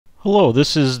Hello,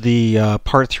 this is the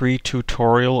part 3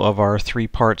 tutorial of our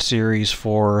 3-part series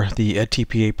for the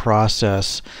edTPA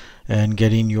process and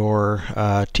getting your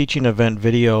teaching event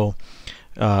video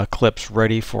clips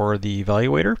ready for the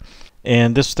evaluator.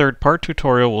 And this 3rd part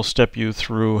tutorial will step you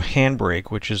through Handbrake,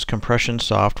 which is compression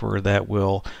software that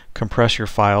will compress your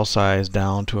file size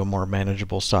down to a more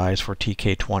manageable size for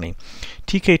TK20.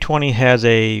 TK20 has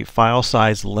a file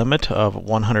size limit of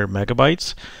 100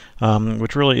 megabytes.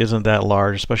 Which really isn't that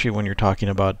large, especially when you're talking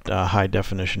about high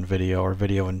definition video or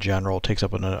video in general. It takes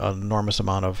up an enormous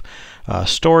amount of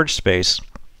storage space.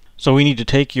 So we need to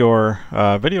take your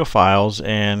video files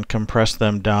and compress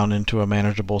them down into a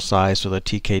manageable size so that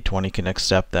TK20 can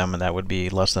accept them, and that would be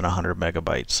less than 100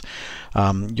 megabytes.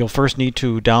 You'll first need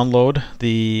to download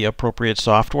the appropriate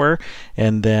software,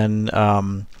 and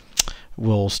then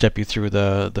we'll step you through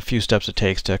the few steps it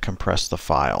takes to compress the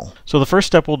file. So the first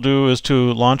step we'll do is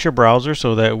to launch your browser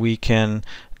so that we can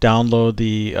download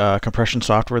the compression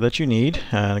software that you need.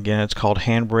 And again, it's called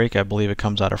Handbrake. I believe it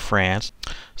comes out of France.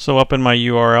 So up in my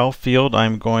URL field,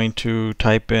 I'm going to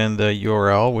type in the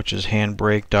URL, which is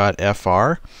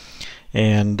handbrake.fr.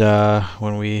 And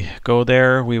when we go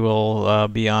there, we will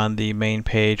be on the main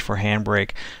page for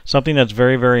Handbrake. Something that's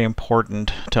very, very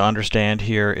important to understand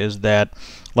here is that,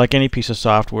 like any piece of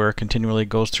software, it continually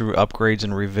goes through upgrades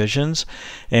and revisions.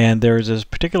 And there's this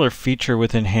particular feature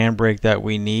within Handbrake that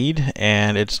we need,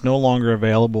 and it's no longer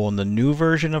available in the new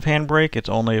version of Handbrake. It's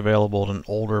only available in an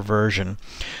older version.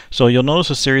 So you'll notice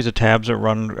a series of tabs that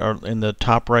run in the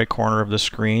top right corner of the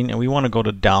screen, and we want to go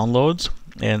to Downloads,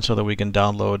 and so that we can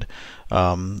download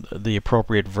the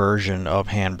appropriate version of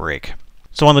Handbrake.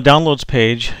 So on the downloads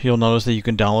page, you'll notice that you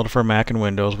can download it for Mac and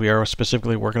Windows. We are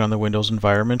specifically working on the Windows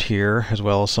environment here, as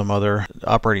well as some other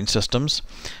operating systems.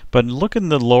 But look in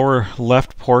the lower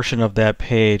left portion of that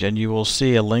page, and you will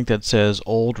see a link that says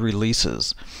Old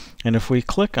Releases. And if we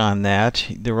click on that,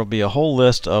 there will be a whole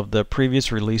list of the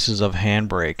previous releases of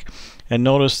Handbrake. And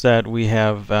notice that we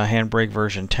have Handbrake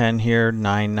version 10 here,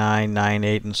 9.9,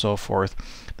 9.8, and so forth.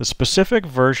 The specific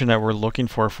version that we're looking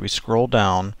for, if we scroll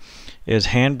down, is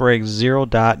Handbrake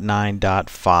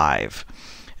 0.9.5.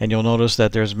 And you'll notice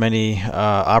that there's many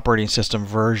operating system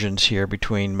versions here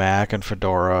between Mac and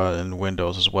Fedora and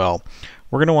Windows as well.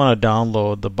 We're going to want to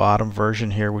download the bottom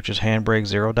version here, which is Handbrake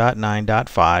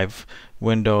 0.9.5,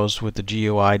 Windows with the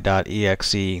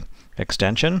GUI.exe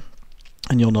extension.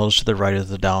 And you'll notice to the right is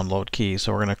the download key.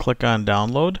 So we're going to click on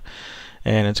download,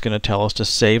 and it's going to tell us to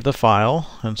save the file.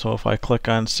 And so if I click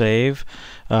on save,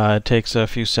 it takes a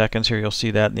few seconds here. You'll see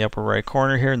that in the upper right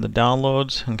corner here in the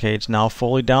downloads. Okay, it's now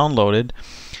fully downloaded,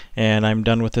 and I'm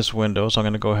done with this window, so I'm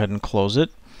going to go ahead and close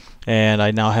it. And I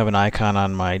now have an icon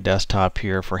on my desktop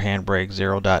here for Handbrake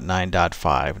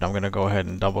 0.9.5. And I'm going to go ahead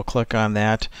and double click on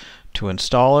that to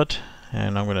install it,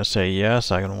 and I'm going to say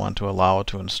yes, I want to allow it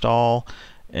to install.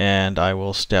 And I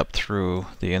will step through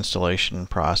the installation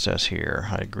process here.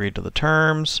 I agree to the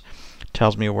terms,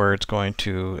 tells me where it's going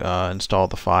to install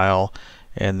the file,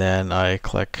 and then I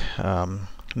click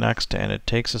next, and it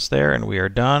takes us there, and we are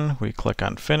done. We click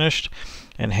on finished,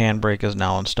 and Handbrake is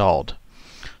now installed.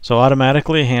 So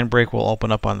automatically Handbrake will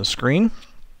open up on the screen,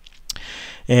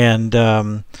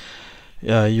 and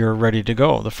you're ready to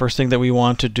go. The first thing that we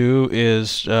want to do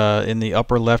is in the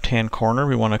upper left hand corner,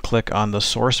 we want to click on the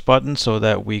source button so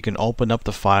that we can open up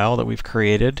the file that we've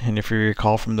created. And if you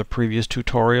recall from the previous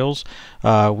tutorials,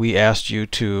 we asked you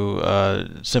to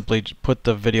simply put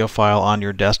the video file on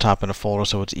your desktop in a folder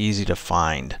so it's easy to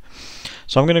find.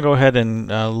 So I'm going to go ahead and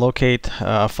locate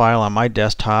a file on my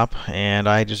desktop, and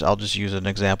I'll just use an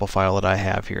example file that I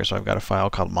have here. So I've got a file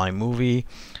called My Movie.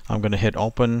 I'm going to hit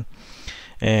open,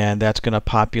 and that's going to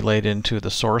populate into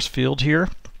the source field here.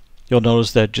 You'll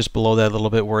notice that just below that a little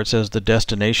bit where it says the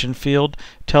destination field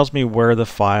tells me where the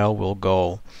file will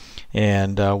go,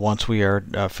 and once we are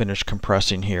finished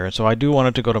compressing here. And so I do want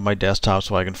it to go to my desktop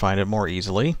so I can find it more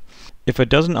easily. If it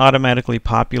doesn't automatically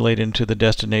populate into the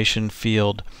destination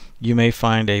field, you may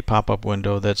find a pop-up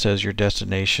window that says your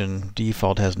destination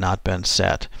default has not been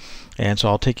set. And so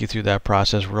I'll take you through that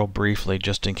process real briefly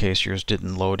just in case yours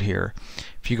didn't load here.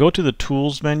 If you go to the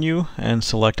Tools menu and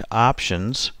select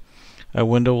Options, a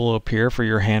window will appear for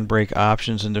your Handbrake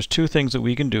options, and there's two things that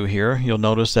we can do here. You'll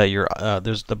notice that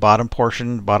there's the bottom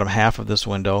portion, bottom half of this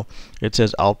window, it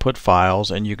says Output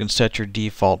Files, and you can set your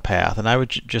default path. And I would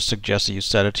just suggest that you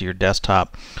set it to your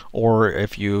desktop, or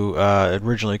if you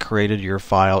originally created your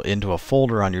file into a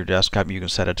folder on your desktop, you can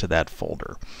set it to that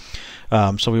folder.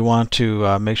 So we want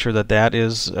to make sure that that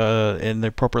is in the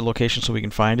appropriate location so we can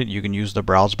find it. You can use the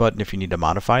Browse button if you need to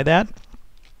modify that.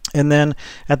 And then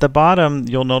at the bottom,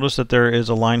 you'll notice that there is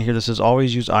a line here that says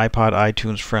always use iPod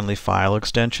iTunes friendly file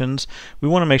extensions. We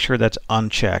want to make sure that's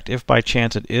unchecked. If by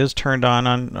chance it is turned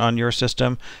on your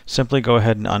system, simply go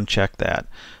ahead and uncheck that.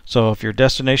 So if your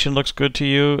destination looks good to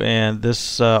you and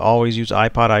this always use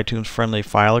iPod iTunes friendly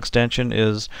file extension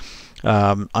is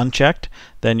unchecked,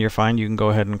 then you're fine. You can go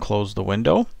ahead and close the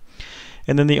window.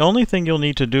 And then the only thing you'll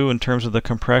need to do in terms of the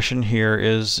compression here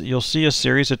is you'll see a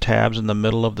series of tabs in the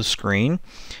middle of the screen,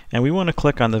 and we want to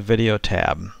click on the video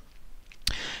tab.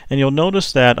 And you'll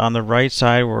notice that on the right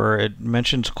side where it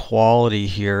mentions quality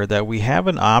here that we have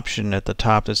an option at the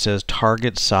top that says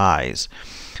target size.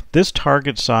 This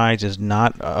target size is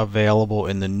not available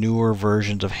in the newer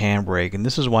versions of Handbrake, and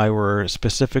this is why we're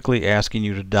specifically asking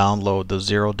you to download the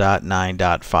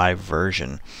 0.9.5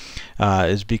 version.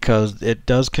 Is because it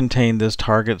does contain this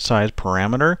target size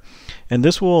parameter, and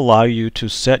this will allow you to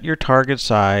set your target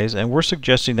size, and we're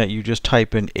suggesting that you just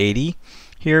type in 80.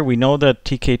 Here we know that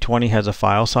TK20 has a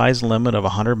file size limit of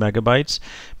 100 megabytes,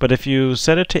 but if you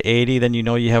set it to 80, then you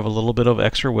know you have a little bit of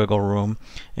extra wiggle room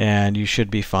and you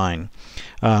should be fine.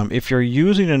 If you're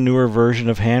using a newer version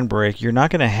of Handbrake, you're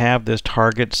not going to have this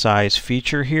target size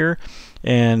feature here,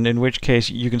 and in which case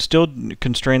you can still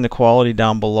constrain the quality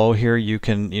down below here. You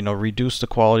can reduce the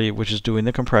quality, which is doing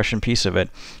the compression piece of it,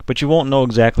 but you won't know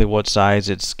exactly what size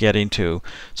it's getting to.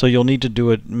 So you'll need to do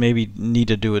it, maybe need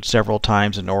to do it several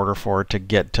times in order for it to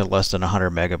get to less than 100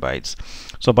 megabytes.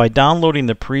 So by downloading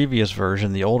the previous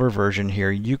version, the older version here,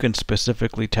 you can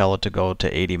specifically tell it to go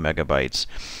to 80 megabytes.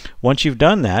 Once you've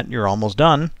done that, you're almost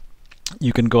done.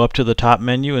 You can go up to the top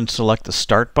menu and select the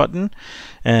Start button,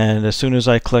 and as soon as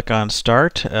I click on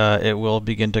Start, it will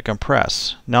begin to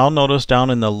compress. Now notice down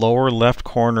in the lower left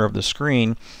corner of the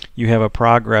screen you have a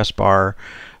progress bar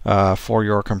for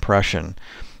your compression.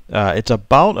 It's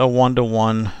about a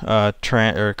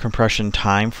 1-to-1 compression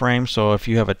time frame, so if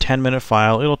you have a 10-minute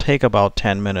file, it'll take about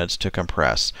 10 minutes to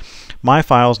compress. My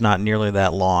file's not nearly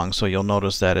that long, so you'll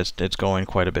notice that it's going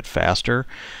quite a bit faster.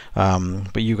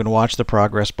 But you can watch the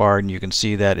progress bar and you can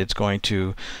see that it's going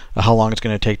to how long it's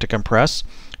going to take to compress.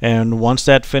 And once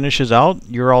that finishes out,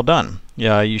 you're all done.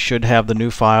 You should have the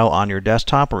new file on your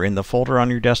desktop or in the folder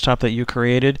on your desktop that you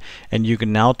created, and you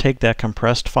can now take that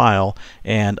compressed file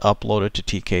and upload it to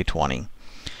TK20.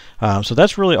 So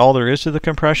that's really all there is to the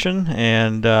compression,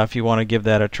 and if you want to give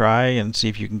that a try and see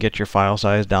if you can get your file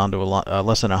size down to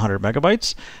less than 100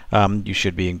 megabytes, you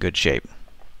should be in good shape.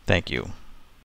 Thank you.